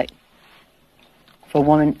constitutional right for a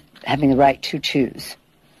woman having the right to choose.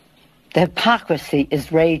 The hypocrisy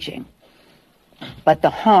is raging, but the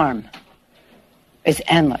harm is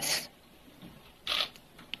endless.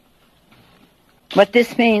 What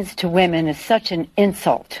this means to women is such an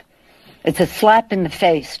insult. It's a slap in the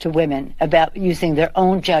face to women about using their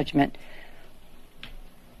own judgment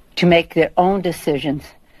to make their own decisions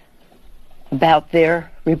about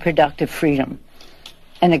their reproductive freedom.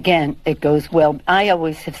 And again, it goes well. I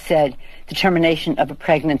always have said the termination of a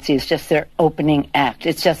pregnancy is just their opening act.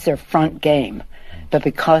 It's just their front game. But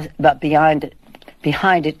behind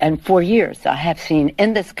it, and for years, I have seen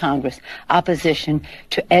in this Congress opposition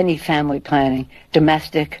to any family planning,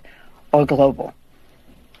 domestic or global,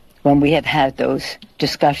 when we have had those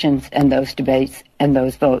discussions and those debates and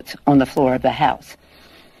those votes on the floor of the House.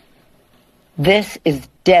 This is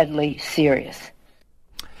deadly serious.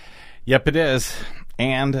 Yep, it is.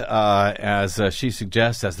 And as she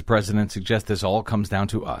suggests, as the president suggests, this all comes down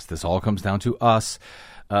to us. This all comes down to us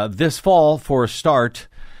this fall for a start,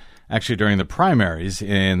 actually during the primaries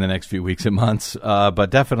in the next few weeks and months, but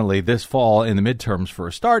definitely this fall in the midterms for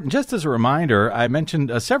a start. And just as a reminder, I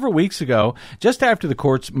mentioned several weeks ago, just after the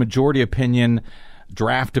court's majority opinion,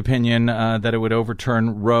 draft opinion that it would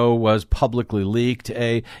overturn Roe was publicly leaked,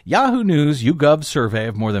 a Yahoo News YouGov survey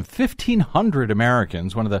of more than 1,500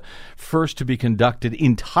 Americans, one of the first to be conducted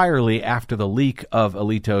entirely after the leak of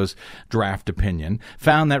Alito's draft opinion,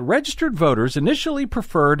 found that registered voters initially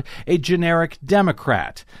preferred a generic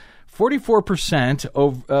Democrat, 44%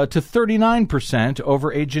 to 39%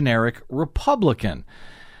 over a generic Republican.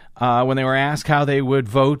 When they were asked how they would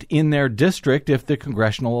vote in their district if the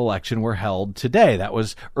congressional election were held today. That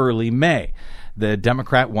was early May. The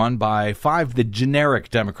Democrat won by 5. The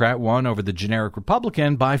generic Democrat won over the generic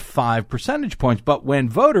Republican by 5 percentage points. But when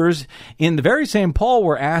voters in the very same poll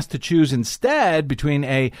were asked to choose instead between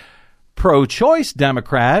a pro-choice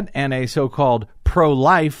Democrat and a so-called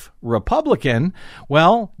pro-life Republican,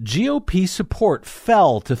 well, GOP support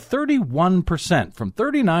fell to 31%, from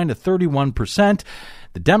 39 to 31%.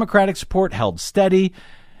 The Democratic support held steady,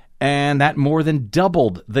 and that more than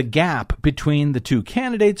doubled the gap between the two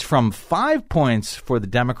candidates from 5 points for the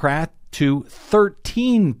Democrat to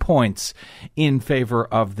 13 points in favor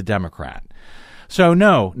of the Democrat. So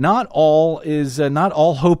no, not all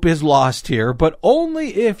hope is lost here, but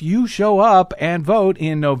only if you show up and vote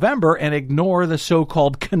in November and ignore the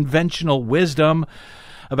so-called conventional wisdom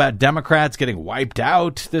about Democrats getting wiped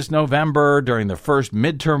out this November during the first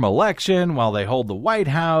midterm election while they hold the White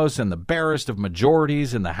House and the barest of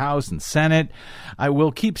majorities in the House and Senate. I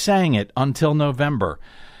will keep saying it until November.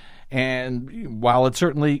 And while it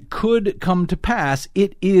certainly could come to pass,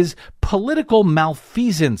 it is political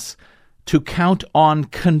malfeasance to count on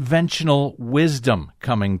conventional wisdom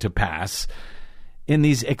coming to pass in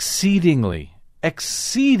these exceedingly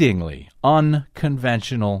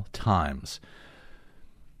unconventional times.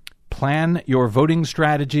 Plan your voting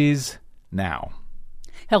strategies now.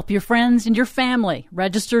 Help your friends and your family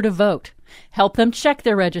register to vote. Help them check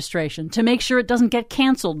their registration to make sure it doesn't get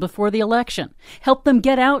canceled before the election. Help them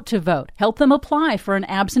get out to vote. Help them apply for an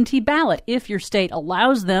absentee ballot if your state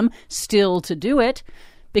allows them still to do it.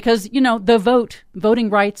 Because, voting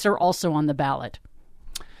rights are also on the ballot.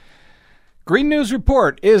 Green News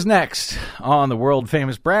Report is next on the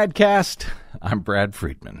world-famous BradCast. I'm Brad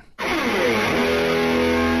Friedman.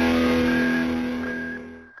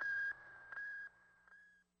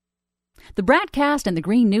 The BradCast and the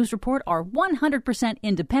Green News Report are 100%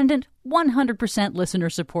 independent, 100%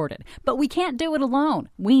 listener-supported. But we can't do it alone.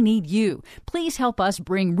 We need you. Please help us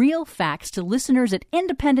bring real facts to listeners at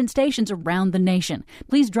independent stations around the nation.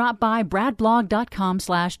 Please drop by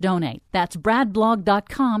bradblog.com/donate. That's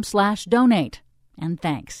bradblog.com/donate. And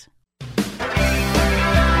thanks.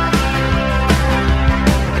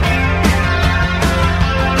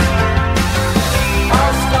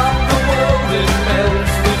 I'll stop the world, it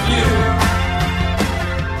melts with you.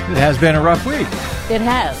 It has been a rough week. It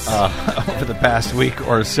has. Over the past week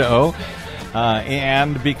or so.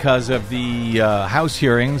 And because of the House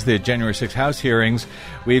hearings, the January 6th House hearings,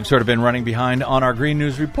 we've sort of been running behind on our Green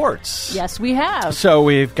News reports. Yes, we have. So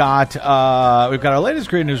we've got our latest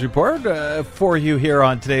Green News report for you here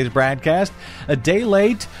on today's BradCast. A day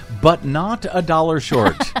late, but not a dollar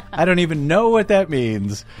short. I don't even know what that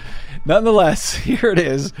means. Nonetheless, here it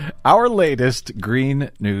is, our latest Green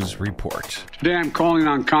News report. Today I'm calling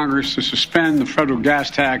on Congress to suspend the federal gas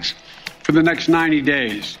tax for the next 90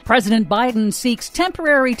 days. President Biden seeks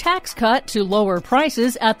temporary tax cut to lower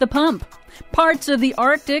prices at the pump. Parts of the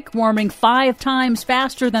Arctic warming 5 times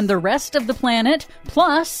faster than the rest of the planet,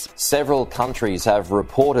 plus several countries have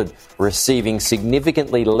reported receiving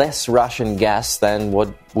significantly less Russian gas than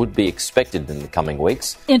what would be expected in the coming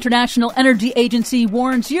weeks. International Energy Agency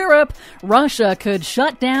warns Europe Russia could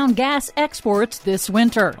shut down gas exports this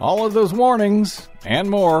winter. All of those warnings and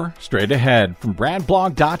more straight ahead from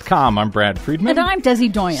BradBlog.com. I'm Brad Friedman. And I'm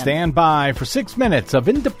Desi Doyen. Stand by for 6 minutes of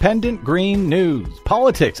independent green news,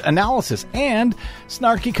 politics, analysis, and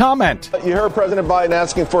snarky comment. You heard President Biden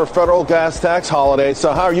asking for a federal gas tax holiday,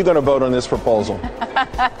 so how are you going to vote on this proposal?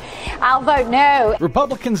 I'll vote no.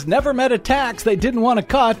 Republicans never met a tax they didn't want to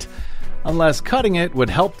cut unless cutting it would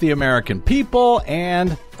help the American people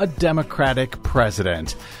and a Democratic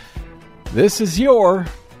president. This is your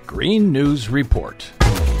Green News Report.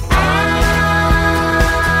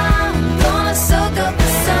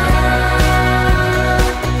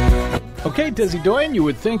 Okay, Desi Doyen, you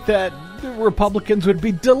would think that Republicans would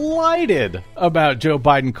be delighted about Joe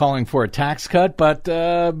Biden calling for a tax cut, but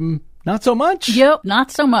not so much? Yep, not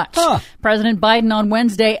so much. Huh. President Biden on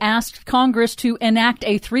Wednesday asked Congress to enact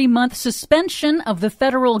a 3-month suspension of the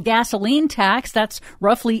federal gasoline tax, that's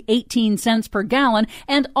roughly 18 cents per gallon,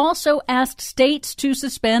 and also asked states to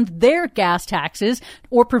suspend their gas taxes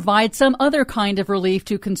or provide some other kind of relief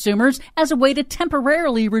to consumers as a way to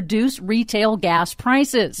temporarily reduce retail gas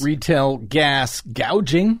prices. Retail gas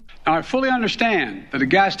gouging? Now, I fully understand that a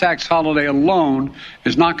gas tax holiday alone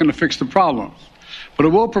is not going to fix the problem. But it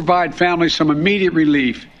will provide families some immediate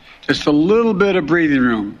relief, just a little bit of breathing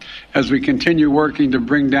room as we continue working to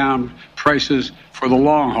bring down prices for the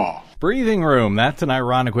long haul. Breathing room. That's an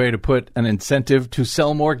ironic way to put an incentive to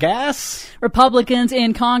sell more gas. Republicans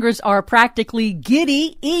in Congress are practically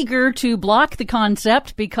giddy, eager to block the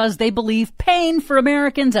concept because they believe paying for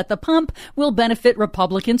Americans at the pump will benefit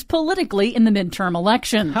Republicans politically in the midterm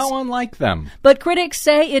elections. How unlike them. But critics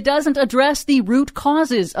say it doesn't address the root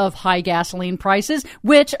causes of high gasoline prices,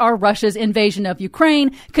 which are Russia's invasion of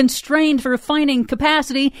Ukraine, constrained refining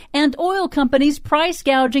capacity, and oil companies price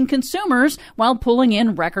gouging consumers while pulling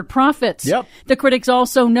in record profits. Yep. The critics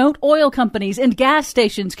also note oil companies and gas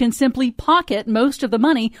stations can simply pocket most of the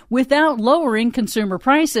money without lowering consumer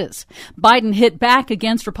prices. Biden hit back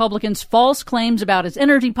against Republicans' false claims about his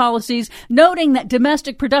energy policies, noting that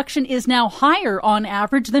domestic production is now higher on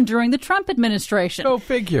average than during the Trump administration. Go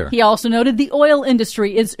figure. He also noted the oil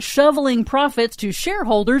industry is shoveling profits to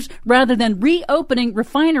shareholders rather than reopening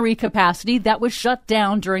refinery capacity that was shut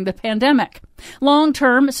down during the pandemic.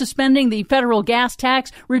 Long-term, suspending the federal gas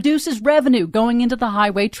tax reduces revenue going into the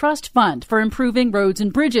Highway Trust Fund for improving roads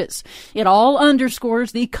and bridges. It all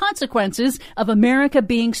underscores the consequences of America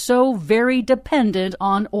being so very dependent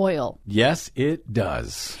on oil. Yes, it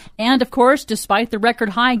does. And, of course, despite the record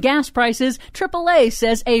high gas prices, AAA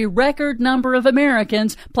says a record number of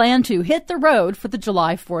Americans plan to hit the road for the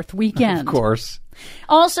July 4th weekend. Of course.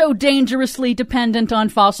 Also dangerously dependent on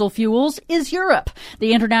fossil fuels is Europe.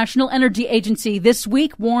 The International Energy Agency this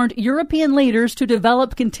week warned European leaders to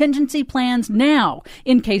develop contingency plans now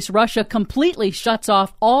in case Russia completely shuts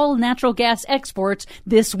off all natural gas exports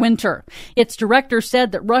this winter. Its director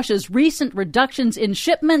said that Russia's recent reductions in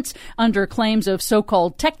shipments under claims of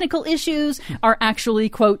so-called technical issues are actually,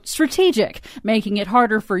 quote, strategic, making it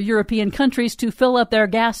harder for European countries to fill up their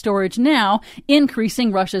gas storage now,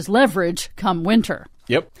 increasing Russia's leverage come winter.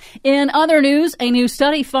 Yep. In other news, a new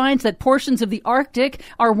study finds that portions of the Arctic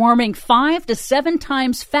are warming 5 to 7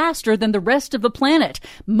 times faster than the rest of the planet,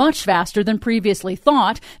 much faster than previously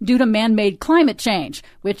thought due to man-made climate change,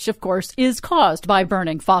 which, of course, is caused by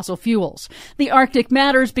burning fossil fuels. The Arctic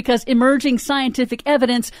matters because emerging scientific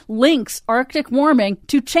evidence links Arctic warming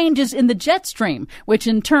to changes in the jet stream, which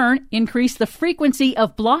in turn increase the frequency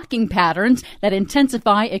of blocking patterns that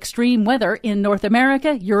intensify extreme weather in North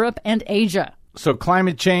America, Europe, and Asia. So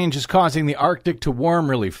climate change is causing the Arctic to warm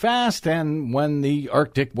really fast, and when the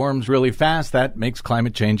Arctic warms really fast, that makes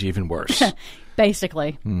climate change even worse.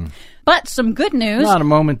 Basically. But some good news. Not a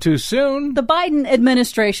moment too soon. The Biden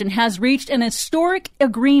administration has reached an historic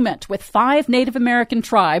agreement with 5 Native American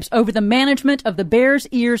tribes over the management of the Bears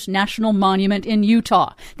Ears National Monument in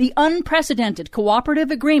Utah. The unprecedented cooperative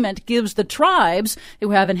agreement gives the tribes, who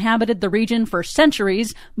have inhabited the region for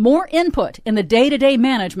centuries, more input in the day-to-day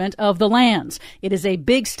management of the lands. It is a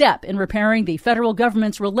big step in repairing the federal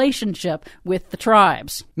government's relationship with the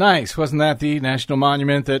tribes. Nice. Wasn't that the national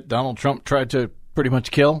monument that Donald Trump tried to pretty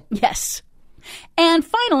much kill? Yes. And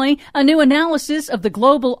finally, a new analysis of the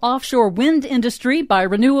global offshore wind industry by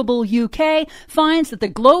Renewable UK finds that the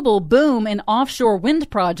global boom in offshore wind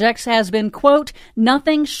projects has been, quote,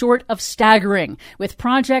 nothing short of staggering, with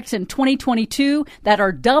projects in 2022 that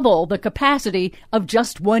are double the capacity of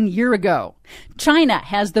just 1 year ago. China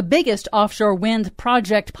has the biggest offshore wind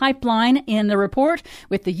project pipeline in the report,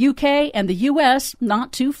 with the UK and the US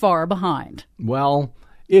not too far behind. Well,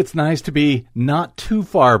 it's nice to be not too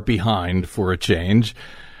far behind for a change.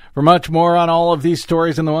 For much more on all of these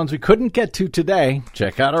stories and the ones we couldn't get to today,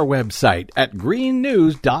 check out our website at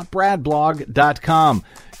greennews.bradblog.com.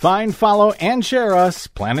 Find, follow, and share us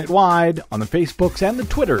planet-wide on the Facebooks and the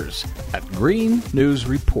Twitters at Green News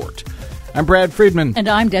Report. I'm Brad Friedman. And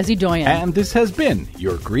I'm Desi Doyen. And this has been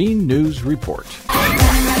your Green News Report.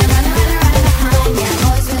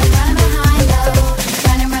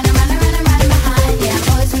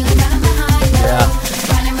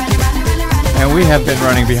 And we have been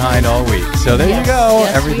running behind all week. So there you go.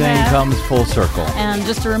 Yes, everything comes full circle. And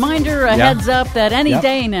just a reminder, a heads up that any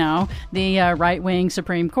day now, the right-wing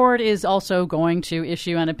Supreme Court is also going to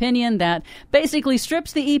issue an opinion that basically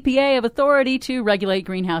strips the EPA of authority to regulate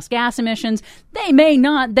greenhouse gas emissions. They may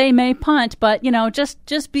not, they may punt, but,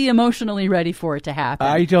 just be emotionally ready for it to happen.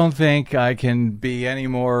 I don't think I can be any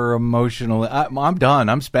more emotional. I'm done.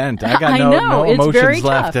 I'm spent. I got no emotions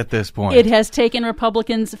left at this point. It has taken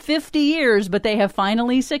Republicans 50 years, but they have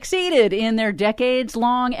finally succeeded in their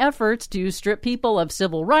decades-long efforts to strip people of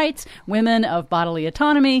civil rights, women of bodily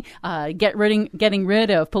autonomy, getting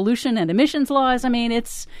rid of pollution and emissions laws. I mean,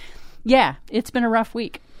 it's been a rough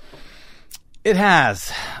week. It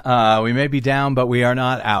has. We may be down, but we are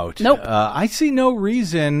not out. Nope. I see no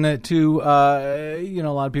reason to, a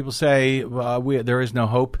lot of people say there is no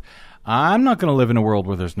hope. I'm not going to live in a world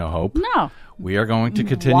where there's no hope. No. We are going to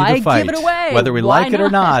continue to fight, give it away? whether we Why like it or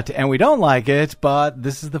not, and we don't like it. But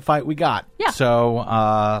this is the fight we got. Yeah.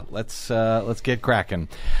 So let's get cracking.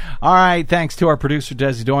 All right. Thanks to our producer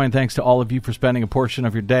Desi Doyen. Thanks to all of you for spending a portion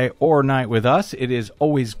of your day or night with us. It is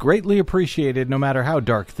always greatly appreciated, no matter how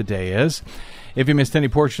dark the day is. If you missed any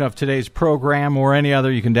portion of today's program or any other,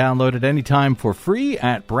 you can download it anytime for free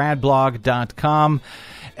at bradblog.com.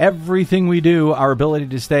 Everything we do, our ability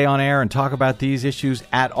to stay on air and talk about these issues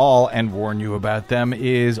at all and warn you about them,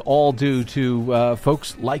 is all due to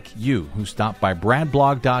folks like you who stop by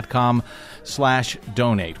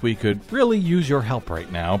bradblog.com/donate. We could really use your help right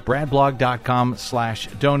now.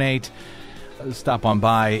 bradblog.com/donate. Stop on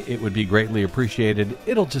by. It would be greatly appreciated.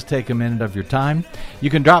 It'll just take a minute of your time.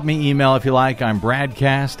 You can drop me email if you like. I'm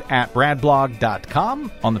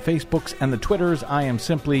bradcast@bradblog.com. On the Facebooks and the Twitters, I am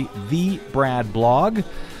simply the Brad Blog.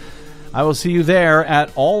 I will see you there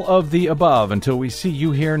at all of the above. Until we see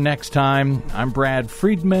you here next time, I'm Brad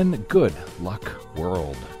Friedman. Good luck,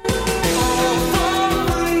 world.